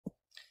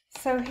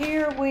So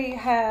here we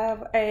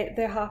have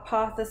the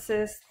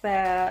hypothesis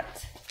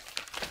that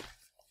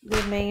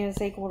the mean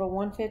is equal to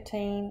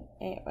 115,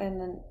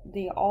 and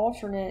the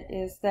alternate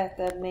is that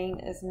the mean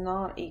is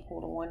not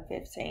equal to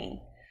 115.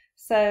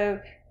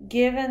 So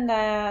given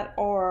that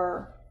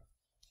our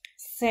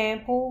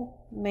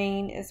sample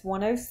mean is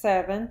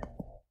 107,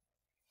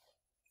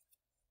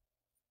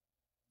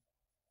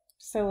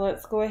 so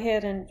let's go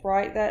ahead and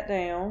write that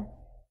down.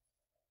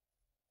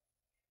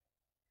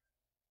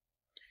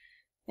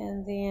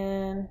 And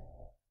then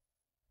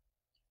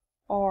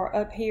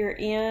up here,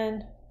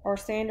 n, our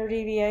standard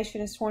deviation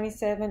is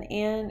 27,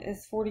 n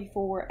is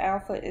 44,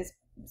 alpha is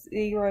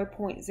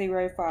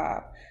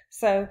 0.05.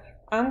 So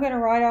I'm going to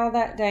write all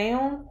that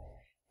down,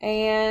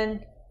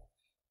 and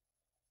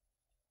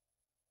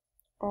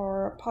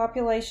our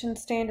population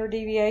standard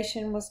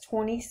deviation was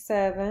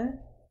 27,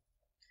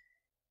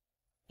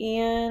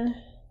 n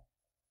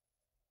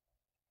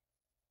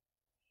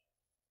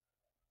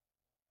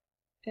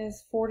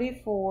is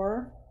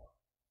 44,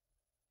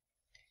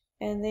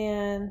 and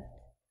then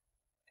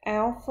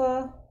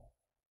alpha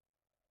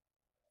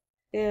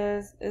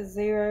is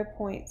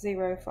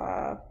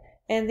 0.05,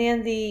 and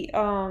then the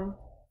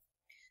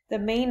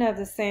mean of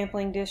the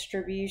sampling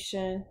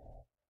distribution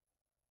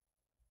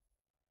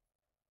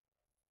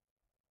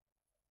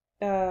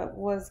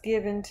was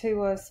given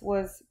to us,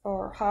 was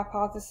our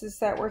hypothesis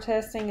that we're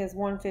testing is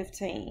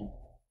 115.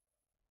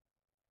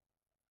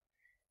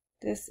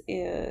 This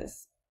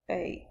is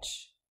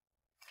H.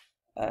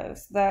 So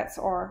that's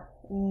our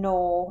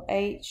null.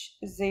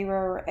 H0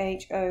 or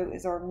HO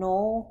is our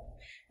null.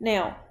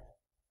 Now,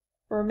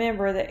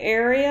 remember, the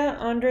area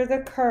under the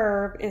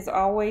curve is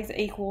always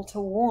equal to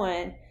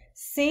 1.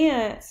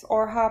 Since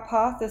our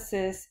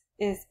hypothesis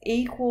is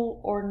equal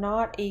or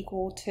not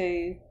equal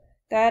to,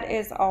 that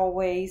is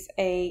always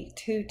a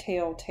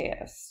two-tailed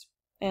test.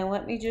 And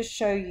let me just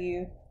show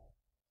you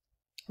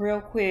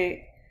real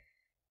quick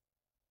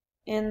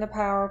in the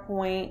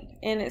PowerPoint,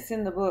 and it's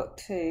in the book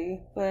too,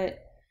 but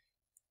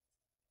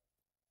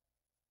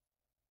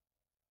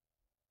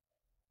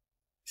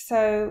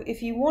so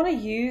if you want to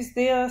use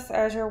this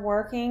as you're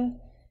working,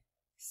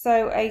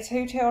 so a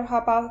two-tailed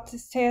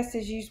hypothesis test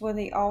is used when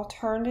the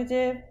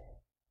alternative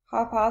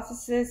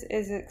hypothesis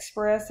is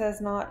expressed as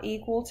not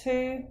equal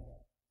to,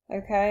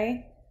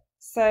 okay?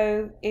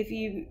 So if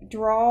you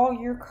draw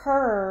your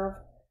curve,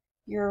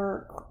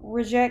 your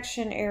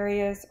rejection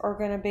areas are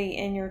going to be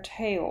in your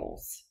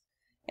tails.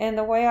 And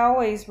the way I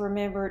always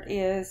remember it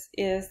is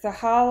the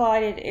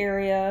highlighted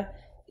area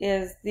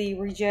is the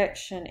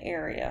rejection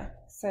area.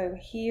 So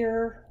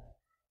here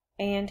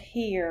and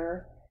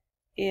here,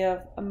 if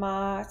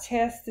my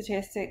test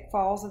statistic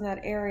falls in that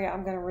area,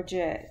 I'm going to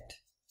reject.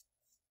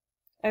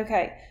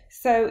 Okay,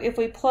 so if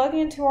we plug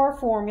into our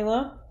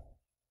formula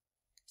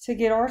to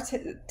get our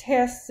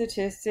test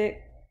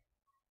statistic,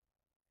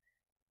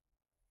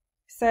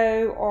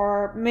 so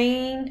our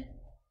mean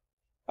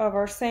of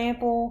our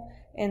sample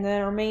and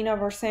then our mean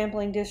of our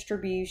sampling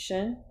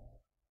distribution,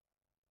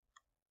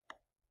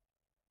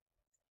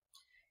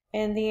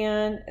 and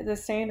then the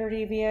standard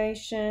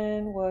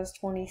deviation was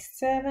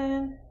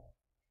 27,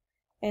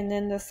 and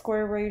then the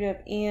square root of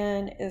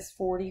n is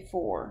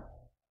 44.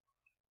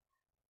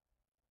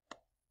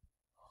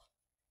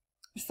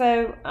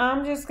 So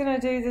I'm just going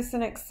to do this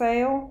in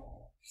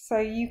Excel so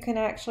you can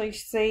actually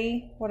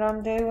see what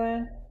I'm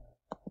doing.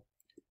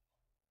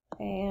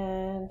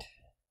 And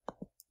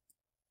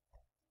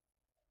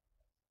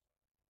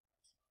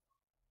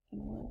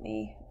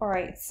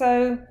alright,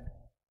 so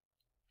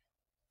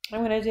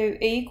I'm going to do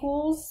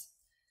equals,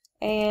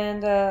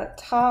 and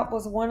top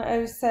was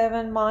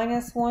 107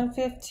 minus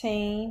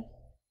 115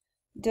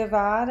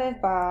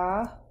 divided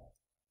by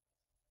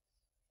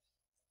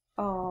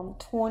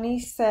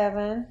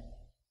 27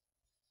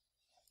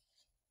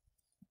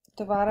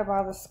 divided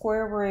by the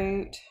square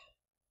root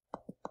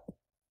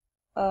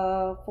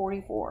of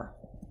 44.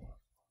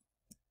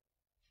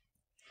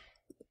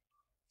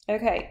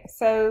 Okay,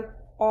 so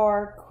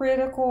our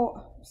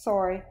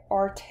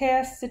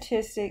test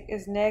statistic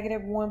is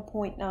negative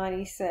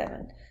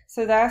 1.97.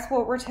 So that's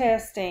what we're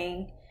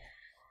testing.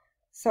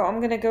 So I'm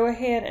going to go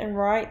ahead and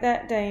write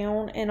that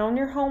down, and on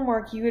your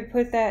homework you would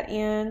put that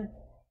in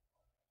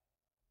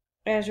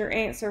as your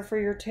answer for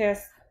your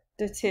test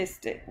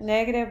statistic,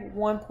 negative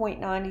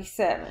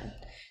 1.97.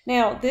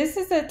 Now this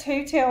is a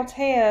two-tailed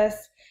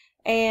test,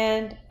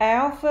 and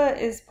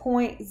alpha is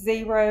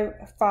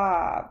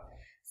 0.05.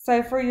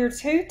 So for your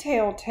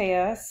two-tailed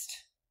test,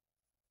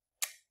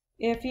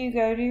 if you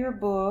go to your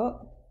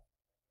book,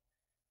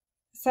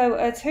 so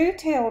a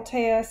two-tailed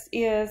test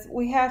is,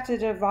 we have to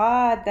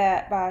divide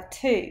that by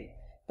 2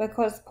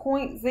 because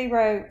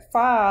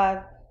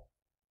 0.05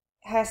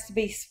 has to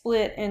be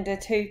split into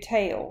two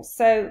tails.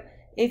 So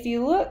if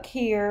you look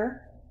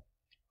here,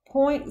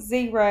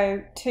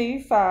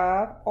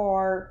 0.025,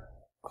 our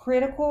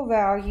critical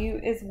value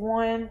is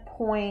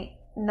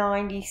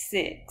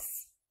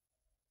 1.96.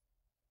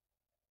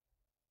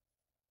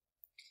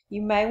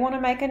 You may want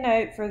to make a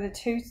note for the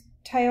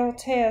two-tailed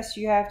test,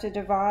 you have to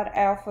divide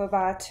alpha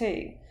by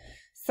 2.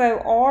 So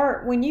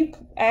when you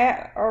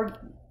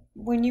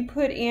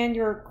put in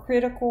your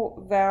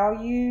critical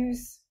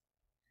values,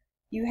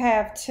 you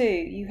have two.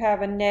 You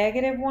have a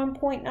negative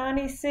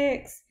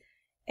 1.96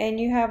 and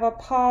you have a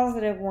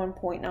positive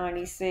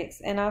 1.96.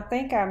 And I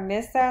think I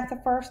missed that the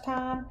first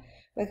time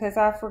because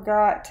I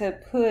forgot to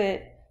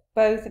put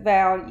both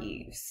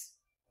values.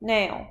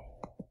 Now,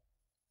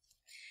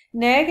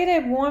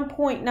 negative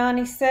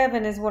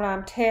 1.97 is what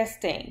I'm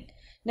testing.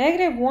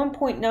 Negative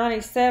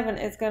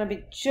 1.97 is going to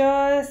be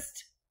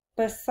just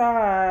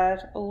beside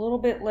a little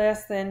bit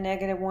less than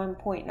negative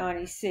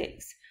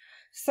 1.96.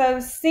 So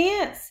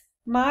since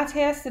my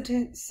test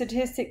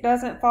statistic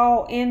doesn't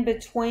fall in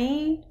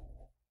between,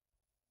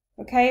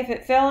 okay, if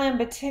it fell in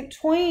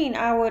between,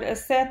 I would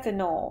accept the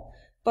null.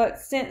 But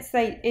since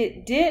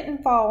it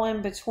didn't fall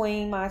in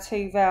between my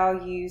two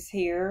values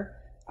here,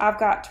 I've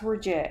got to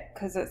reject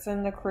because it's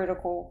in the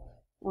critical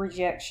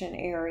rejection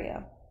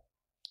area.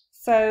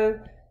 So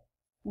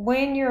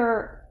when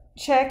you're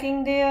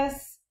checking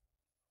this,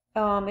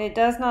 it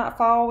does not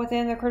fall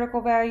within the critical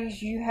values,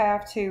 you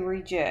have to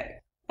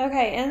reject.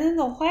 Okay, and then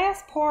the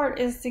last part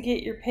is to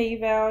get your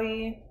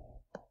p-value.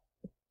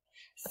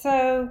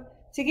 So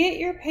to get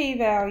your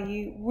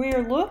p-value,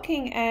 we're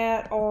looking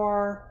at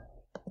our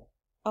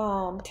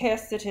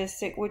test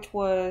statistic, which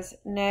was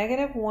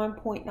negative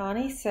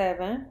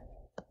 1.97.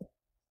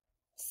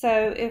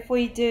 So if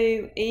we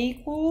do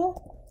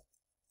equal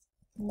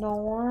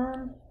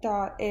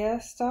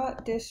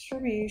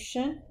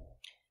norm.s.distribution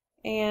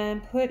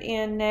and put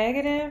in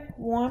negative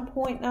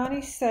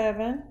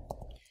 1.97,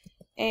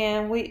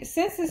 and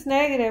since it's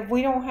negative,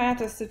 we don't have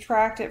to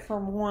subtract it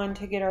from 1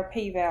 to get our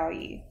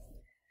p-value.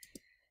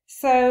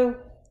 So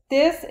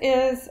this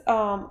is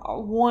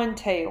one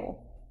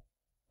tail.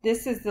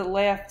 This is the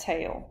left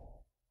tail.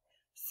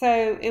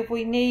 So if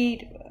we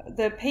need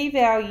the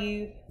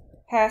p-value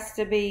has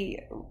to be,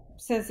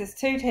 since it's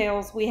two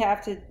tails, we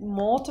have to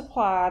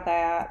multiply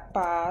that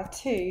by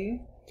 2.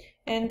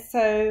 And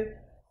so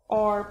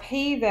our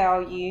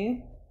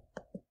p-value,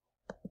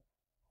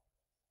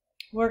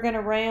 we're going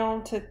to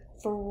round to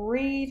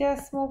 3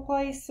 decimal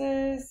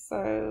places.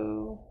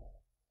 So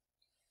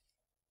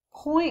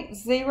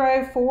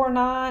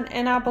 0.049,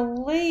 and I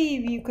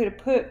believe you could have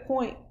put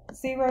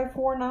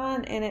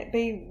 0.049 and it'd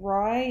be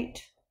right.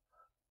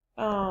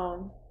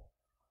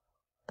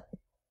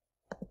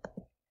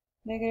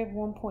 Negative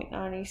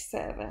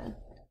 1.97.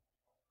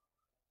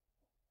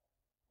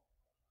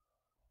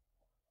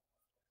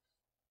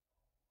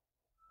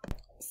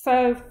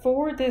 So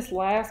for this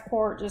last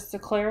part, just to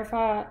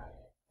clarify,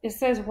 it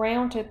says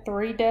round to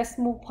 3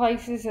 decimal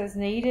places as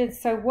needed.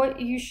 So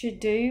what you should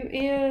do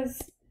is,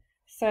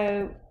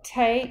 so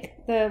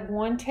take the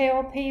one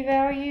tail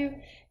p-value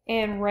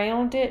and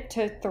round it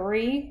to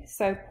 3.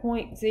 So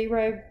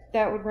 0.0,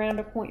 that would round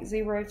to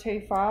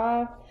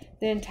 0.025,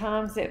 then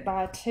times it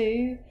by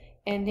 2,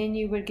 and then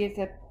you would get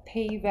the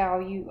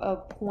p-value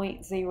of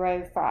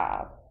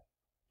 0.05.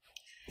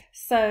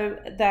 So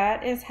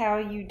that is how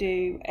you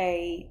do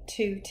a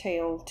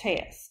two-tailed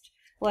test.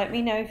 Let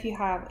me know if you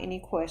have any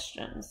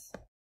questions.